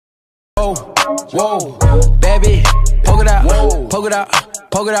Whoa, whoa, baby, poke it out, poke it out,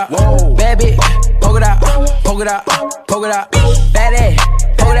 poke it out, baby, poke it out, poke it out, poke it out, baby,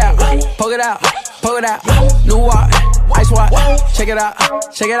 poke it out, poke it out, poke it out, new watch, ice watch, check it out,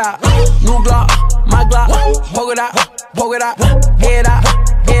 new Glock, my Glock, poke it out, head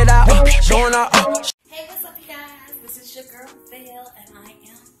out, showing up. Hey, what's up, you guys? This is your girl Vail, and I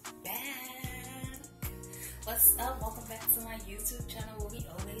am back. What's up? Welcome back to my YouTube channel where we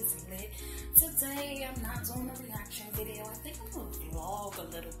always lit. Today, I'm not doing a reaction video. I think I'm gonna vlog a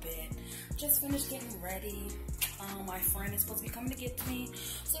little bit. Just finished getting ready. My friend is supposed to be coming to get me,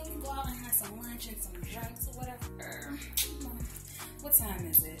 so we can go out and have some lunch and some drinks or whatever. What time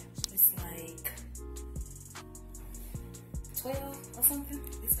is it? It's like 12 or something.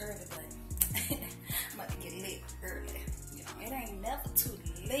 It's early, but I'm about to get lit early. You know, it ain't never too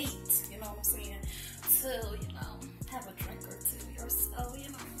late, you know what I'm saying, to, you know, have a drink or two or so, you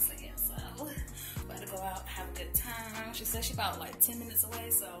know what I'm saying. So, about to go out, have a good time. She said she about like 10 minutes away,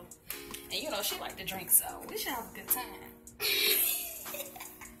 so, and you know, she like to drink, so we should have a good time.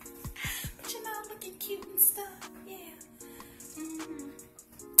 But you know, looking cute and stuff, yeah.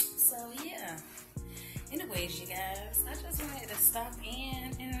 So, yeah. Anyways, you guys, I just wanted to stop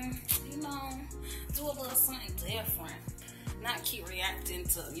in and, you know, do a little something different. Not keep reacting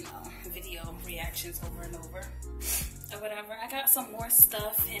to, you know, video reactions over and over or whatever. I got some more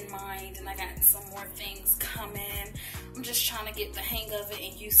stuff in mind and I got some more things coming. I'm just trying to get the hang of it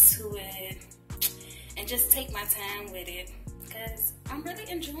and used to it and just take my time with it because I'm really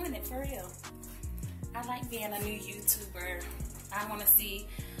enjoying it, for real. I like being a new YouTuber. I want to see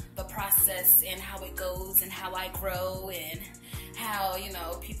the process and how it goes and how I grow and how, you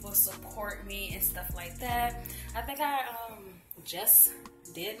know, people support me and stuff like that. I think I just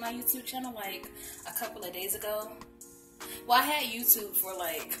did my YouTube channel like a couple of days ago. Well, I had YouTube for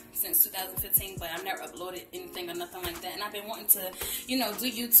like since 2015, but I never uploaded anything or nothing like that. And I've been wanting to, you know,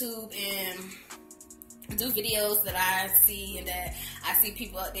 do YouTube and do videos that I see and that I see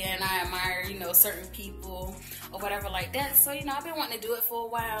people out there and I admire, you know, certain people or whatever like that. So, you know, I've been wanting to do it for a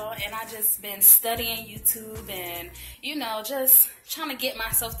while and I just been studying YouTube and, you know, just trying to get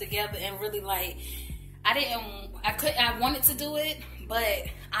myself together and really like, I wanted to do it, but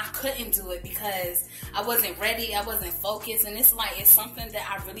I couldn't do it because I wasn't ready, I wasn't focused, and it's like, it's something that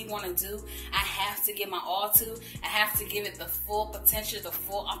I really want to do. I have to give my all to, I have to give it the full potential, the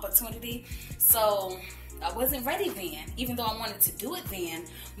full opportunity. So I wasn't ready then, even though I wanted to do it then,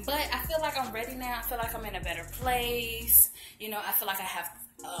 but I feel like I'm ready now. I feel like I'm in a better place. You know, I feel like I have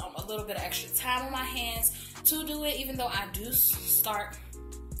a little bit of extra time on my hands to do it, even though I do start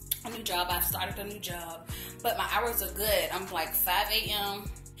a new job. I've started a new job, but my hours are good. I'm like 5 a.m.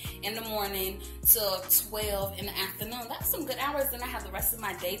 in the morning till 12 in the afternoon. That's some good hours. Then I have the rest of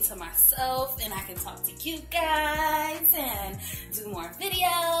my day to myself and I can talk to you guys and do more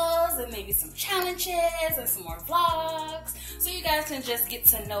videos and maybe some challenges and some more vlogs. So you guys can just get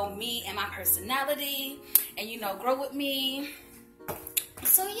to know me and my personality and, you know, grow with me.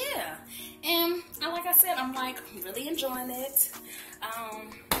 So yeah, and like I said, I'm like really enjoying it.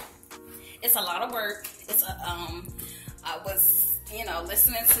 It's a lot of work. It's I was, you know,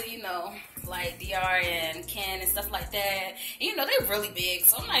 listening to, you know, like DR and Ken and stuff like that. And, you know, they're really big,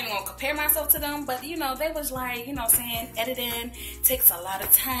 so I'm not even gonna compare myself to them. But you know, they was like, you know, saying editing takes a lot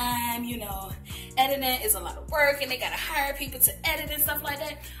of time. You know, editing is a lot of work, and they gotta hire people to edit and stuff like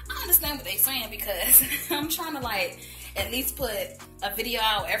that. I understand what they're saying because I'm trying to like at least put a video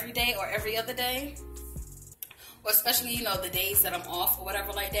out every day or every other day. Or especially, you know, the days that I'm off or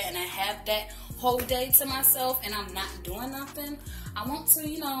whatever like that, and I have that whole day to myself and I'm not doing nothing. I want to,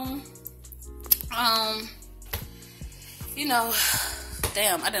 you know,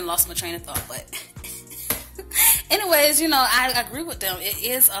 damn, I done lost my train of thought, but anyways, you know, I agree with them. It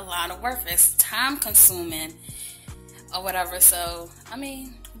is a lot of work. It's time consuming or whatever. So, I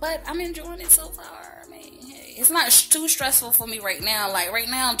mean, but I'm enjoying it so far. I mean, it's not too stressful for me right now. Like right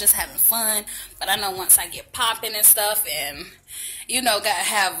now I'm just having fun, but I know once I get popping and stuff and, you know, gotta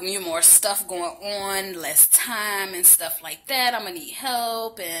have more stuff going on, less time and stuff like that, I'm gonna need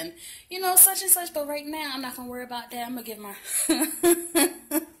help and, you know, such and such. But right now I'm not gonna worry about that. I'm gonna give my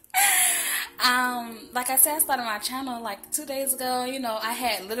like I said, I started my channel like 2 days ago. You know, I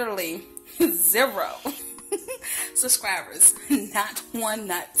had literally 0 subscribers. Not 1,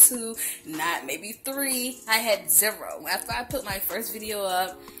 not 2, not maybe 3. I had 0. After I put my first video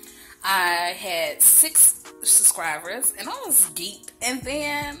up, I had 6 subscribers and I was geeked. And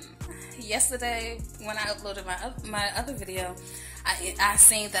then yesterday when I uploaded my other video, I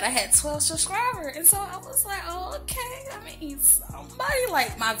seen that I had 12 subscribers, and so I was like, oh, okay. I mean, somebody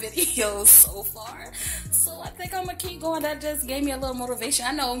liked my videos so far, so I think I'm gonna keep going. That just gave me a little motivation.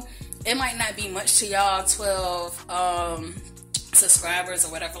 I know it might not be much to y'all, 12 subscribers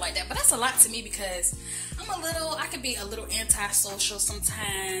or whatever like that, but that's a lot to me because I can be a little antisocial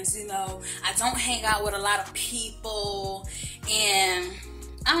sometimes, you know. I don't hang out with a lot of people, and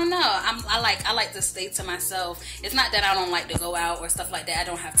I don't know. I like to stay to myself. It's not that I don't like to go out or stuff like that. I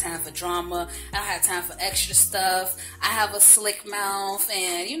don't have time for drama. I don't have time for extra stuff. I have a slick mouth,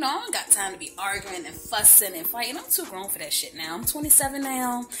 and you know, I don't got time to be arguing and fussing and fighting. I'm too grown for that shit now. I'm 27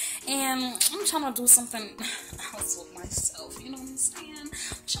 now, and I'm trying to do something else with myself. You know what I'm saying?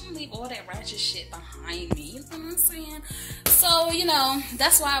 I'm trying to leave all that ratchet shit behind me. You know what I'm saying? So, you know,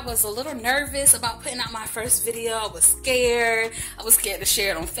 that's why I was a little nervous about putting out my first video. I was scared. I was scared to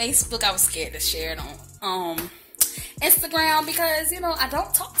share it on Facebook. I was scared to share it on Instagram because, you know, I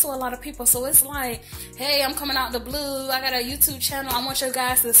don't talk to a lot of people. So it's like, hey, I'm coming out the blue. I got a YouTube channel. I want you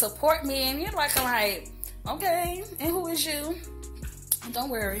guys to support me. And you're like, okay, and who is you? Don't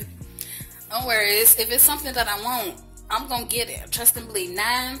worry. Don't worry. If it's something that I want, I'm going to get it. Trust and believe.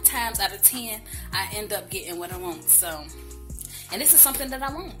 9 times out of 10, I end up getting what I want. So, and this is something that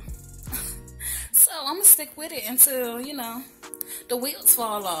I want. So I'm going to stick with it until, you know, the wheels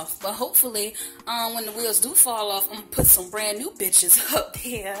fall off. But hopefully, when the wheels do fall off, I'm going to put some brand new bitches up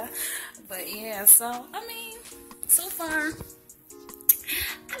there. But yeah, so, I mean, so far,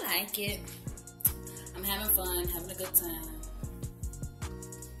 I like it. I'm having fun, having a good time.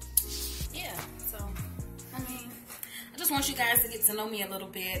 Yeah, so, I mean, I just want you guys to get to know me a little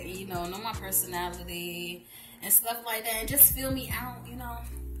bit, you know my personality and stuff like that, and just feel me out, you know.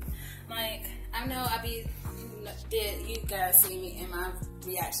 Like, I know you guys see me in my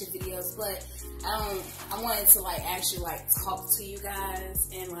reaction videos, but I wanted to actually talk to you guys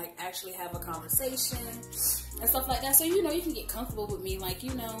and actually have a conversation and stuff like that. So, you know, you can get comfortable with me. Like,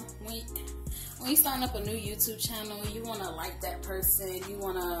 you know, when you start up a new YouTube channel, you want to like that person, you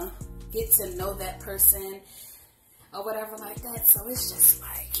want to get to know that person or whatever like that. So it's just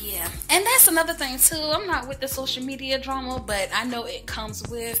yeah. And that's another thing too. I'm not with the social media drama, but I know it comes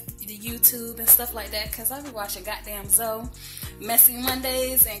with the YouTube and stuff like that, because I be watching goddamn Zoe Messy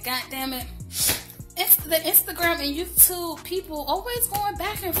Mondays, and goddamn it, it's the Instagram and YouTube people always going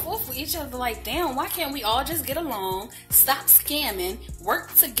back and forth with each other. Like, damn, why can't we all just get along, stop scamming,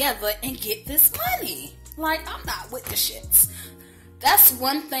 work together, and get this money? Like, I'm not with the shits. That's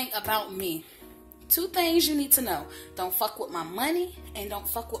one thing about me. 2 things you need to know. Don't fuck with my money, and don't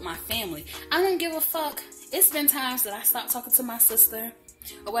fuck with my family. I don't give a fuck. It's been times that I stopped talking to my sister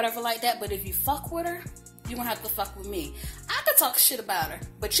or whatever like that, but if you fuck with her, you're gonna have to fuck with me. I can talk shit about her,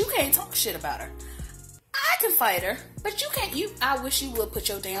 but you can't talk shit about her. I can fight her, but you can't. I wish you would put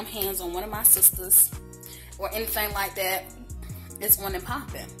your damn hands on one of my sisters or anything like that. It's on and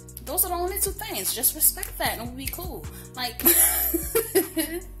popping. Those are the only 2 things. Just respect that and we'll be cool. Like,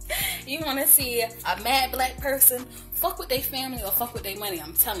 you want to see a mad black person fuck with their family or fuck with their money,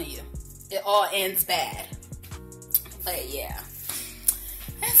 I'm telling you, it all ends bad. But yeah.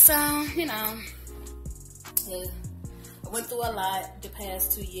 And so, you know, I went through a lot the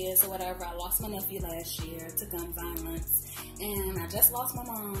past 2 years or whatever. I lost my nephew last year to gun violence. And I just lost my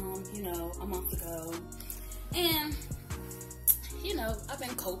mom, you know, a month ago. And you know, I've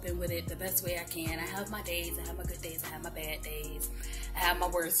been coping with it the best way I can. I have my days, I have my good days, I have my bad days, I have my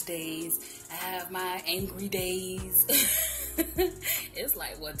worst days, I have my angry days. It's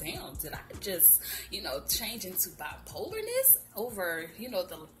like, well, damn, did I just, you know, change into bipolarness over, you know,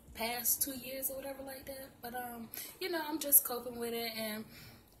 the past 2 years or whatever like that? But, you know, I'm just coping with it and,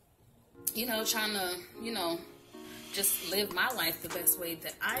 you know, trying to, you know, just live my life the best way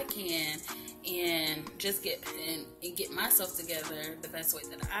that I can, and just get myself together the best way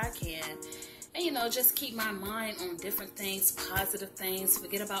that I can, and you know, just keep my mind on different things, positive things,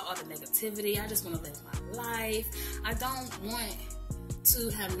 forget about all the negativity. I just want to live my life. I don't want to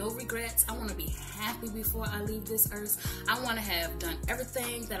have no regrets. I want to be happy before I leave this earth. I want to have done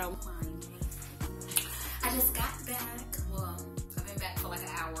everything that I want. I just got back. Well, I've been back for like an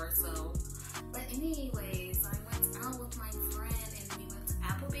hour or so, but anyways, I went out with my friend and we went to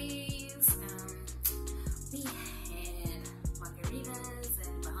Applebee's. We had margaritas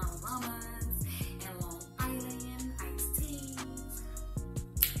and Bahamamas and Long Island iced teas.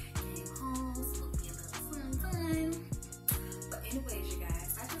 Came home, smoked me a little fun. But anyways, you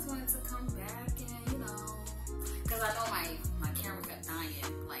guys, I just wanted to come back and, you know, because I know my camera got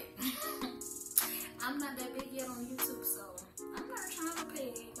dying. Like, I'm not that big yet on YouTube, so I'm not trying to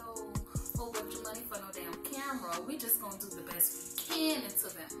pay no whole bunch of money for no damn camera. We just gonna do the best we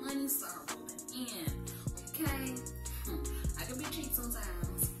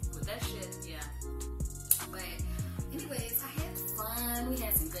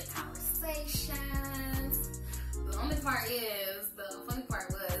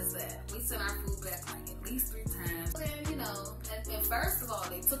first of all,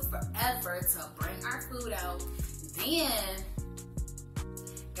 they took forever to bring our food out. Then,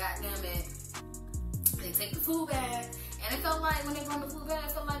 goddamn it, they take the food back. And it felt like when they brought the food back,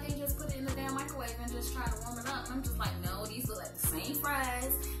 it felt like they just put it in the damn microwave and just tried to warm it up. And I'm just like, no, these look like the same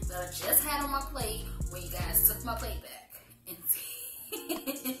fries that I just had on my plate when you guys took my plate back.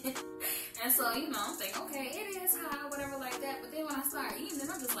 And so, you know, I'm thinking, okay, it is hot, whatever like that. But then when I started eating it,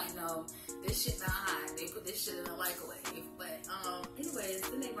 I'm just like, no, this shit not hot. They put this shit in the microwave. But anyways,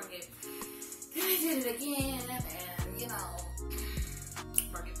 then they bring it. Then they did it again, and you know,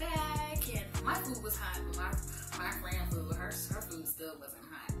 brought it back. And my food was hot, but my friend food, her food still wasn't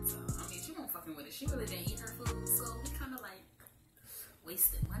hot. So I mean, she wasn't fucking with it. She really didn't eat her food, so we kind of like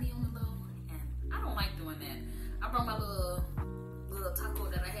wasted money on the low. And I don't like doing that. I brought my little taco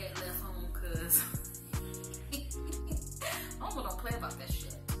that I had left home because Mama don't play about that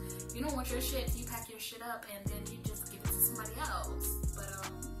shit. You don't want your shit, you pack your shit up and then you just give it to somebody else. But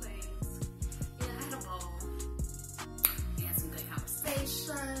anyways, yeah, I had a ball. We had some good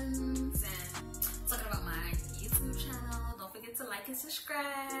conversations and talking about my YouTube channel. Don't forget to like and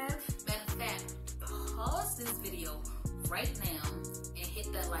subscribe. Matter of fact, pause this video right now and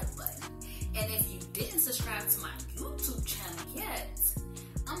hit that like button. And if you didn't subscribe to my YouTube channel yet,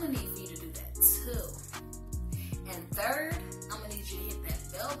 I'm gonna need for you to do that too. And third, I'm gonna need you to hit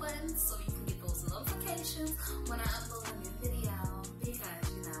that bell button so you can get those notifications when I upload a new video. Because,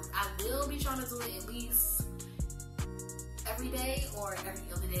 you know, I will be trying to do it at least every day or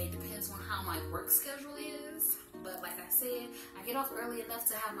every other day. Depends on how my work schedule is. But like I said, I get off early enough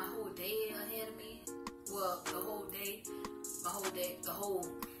to have my whole day ahead of me. Well, the whole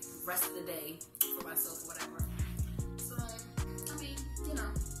rest of the day for myself or whatever. So, I mean, you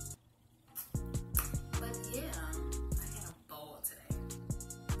know. But yeah, I had a ball today.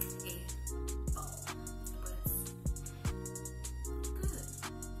 A ball. But it's good.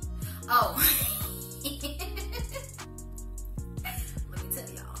 Oh. Let me tell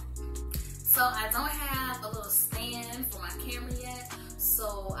y'all. So I don't have a little stand for my camera yet.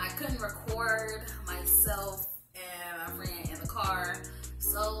 So I couldn't record myself and my friend in the car.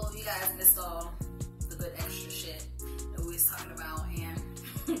 So you guys missed all the good extra shit that we was talking about. And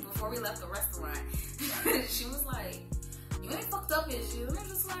before we left the restaurant, she was like, "You ain't fucked up, is you?" And I'm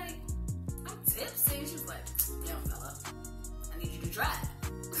just like, "I'm tipsy." She was like, "Damn fella, I need you to drive."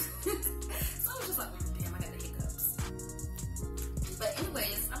 So I was just like, "Damn, I got the hiccups." But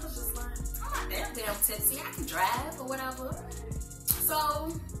anyways, I was just like, "I'm not damn tipsy. I can drive or whatever." So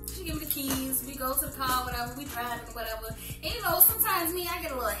she give me the keys, we go to the car, whatever, we drive or whatever. And you know, sometimes me, I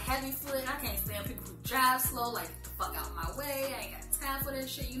get a little heavy foot. I can't stand people who drive slow, like, get the fuck out of my way. I ain't got time for that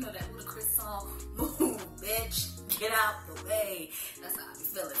shit. You know that Ludacris song, "Move, bitch, get out the way." That's how I be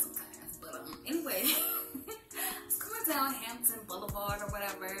feeling sometimes. But anyway, I was coming down Hampton Boulevard or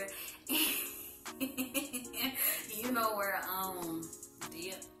whatever. You know where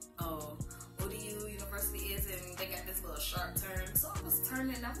ODU University is, and they got this little sharp turn. So I was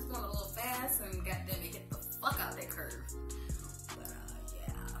turning, I was going a little fast, and goddamn it, hit the fuck out that curve. But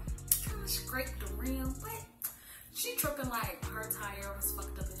yeah, kind of scraped the rim. But she tripping like her tire was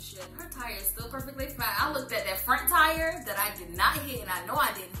fucked up and shit. Her tire is still perfectly fine. I looked at that front tire that I did not hit, and I know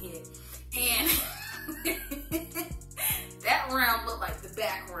I didn't hit, and that rim looked like the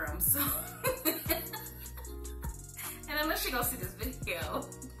back rim. So, and unless you go see this video.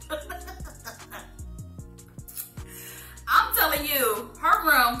 I'm telling you, her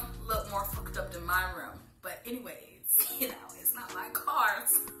room looked more fucked up than my room. But anyways, you know, it's not my car,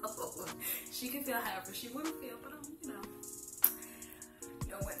 so she can feel however she want to feel. But you know,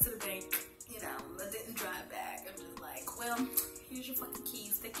 went to the bank, you know, I didn't drive back. I'm just like, well, here's your fucking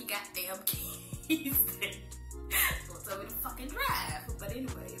keys. Take your goddamn keys. Don't tell me to fucking drive. But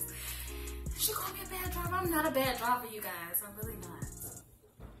anyways, she called me a bad driver. I'm not a bad driver, you guys. I'm really not.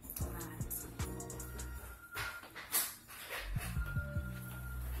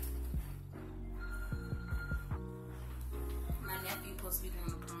 Supposed to be going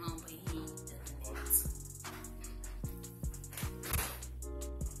to prom, but he ain't doing it.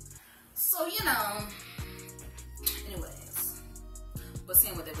 So, you know, anyways, but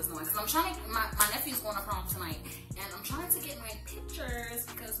seeing what they was doing, because I'm trying to, my nephew's going to prom tonight, and I'm trying to get my pictures,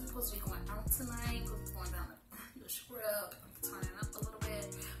 because we're supposed to be going out tonight, we're going down the scrub, turning up a little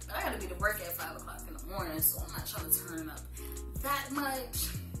bit, but I gotta be to work at 5 o'clock in the morning, so I'm not trying to turn up that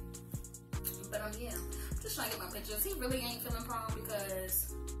much. But yeah, I'm just trying to get my pictures. He really ain't feeling prom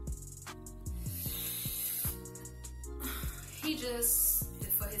because he just,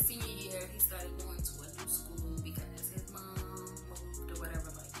 for his senior year, he started going to a new school because his mom moved or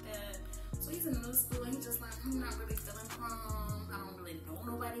whatever like that. So he's in a new school and he's just like, I'm not really feeling prom. I don't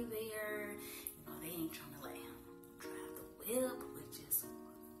everybody there. You know, they ain't trying to let him drive the whip, which is,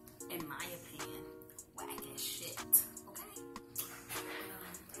 in my opinion, whack as shit. Okay?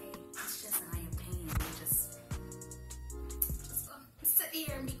 Hey, it's just my opinion. Just sit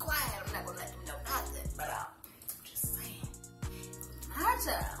here and be quiet. I'm not gonna let them know nothing. But I'm just saying, my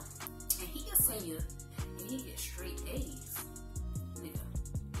child, and he can send you, and he get straight A's, nigga.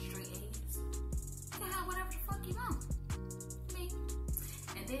 Straight A's. You can have whatever the fuck you want. I mean,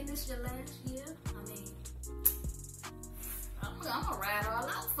 and then this your last year. I mean, I'm gonna ride all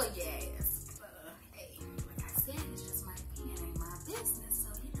out for your ass. But hey, like I said, it's just my opinion, ain't my business. So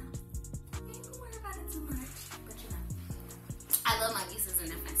you know, you ain't gonna worry about it too much. But you know, I love my nieces and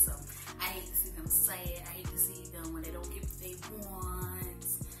nephews, so I hate to see them sad. I hate to see them when they don't get what they want.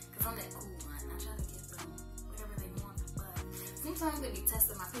 Cause I'm that cool one. I try to give them whatever they want. But sometimes they be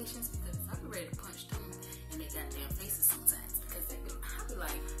testing my patience because I be ready to punch them in their goddamn faces sometimes. Because I be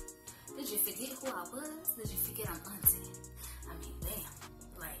like, did you forget who I was? Did you forget I'm auntie? I mean,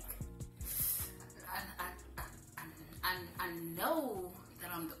 damn. Like, I know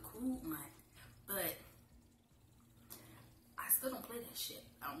that I'm the cool one, but I still don't play that shit.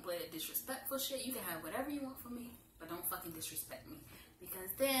 I don't play that disrespectful shit. You can have whatever you want from me, but don't fucking disrespect me. Because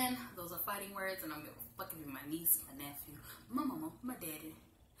then, those are fighting words, and I'm gonna fucking be my niece, my nephew, my mama, my daddy,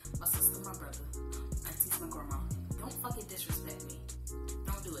 my sister, my brother, my aunties, my grandma. Don't fucking disrespect me.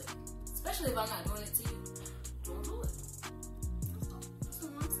 Don't do it. Especially if I'm not doing it to you. Don't do it. That's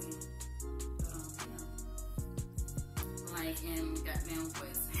what I'm saying. But, like in goddamn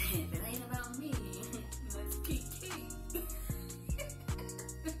voice, if it ain't about me, let's keep.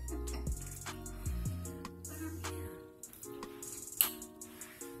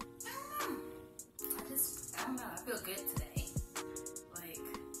 I don't know. I feel good today. Like,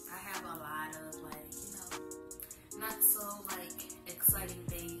 I have a lot of, like, you know, not so, like, exciting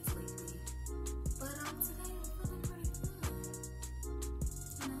days lately. But, today I'm feeling pretty good.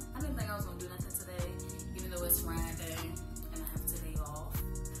 You know, I didn't think I was going to do nothing today, even though it's Friday and I have today off.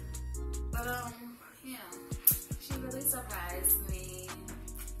 But, yeah. She really surprised me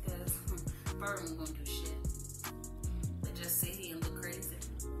because Bird wasn't going to do shit. But just sit here and look crazy.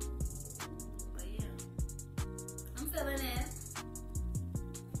 Feeling it.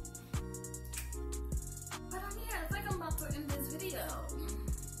 But yeah, I think I'm about to end this video.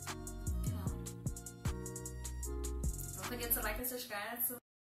 You know. Don't forget to like and subscribe.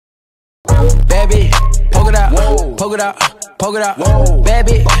 Baby, poke it out, poke it out, poke it out.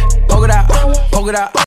 Baby, poke it out, poke it out.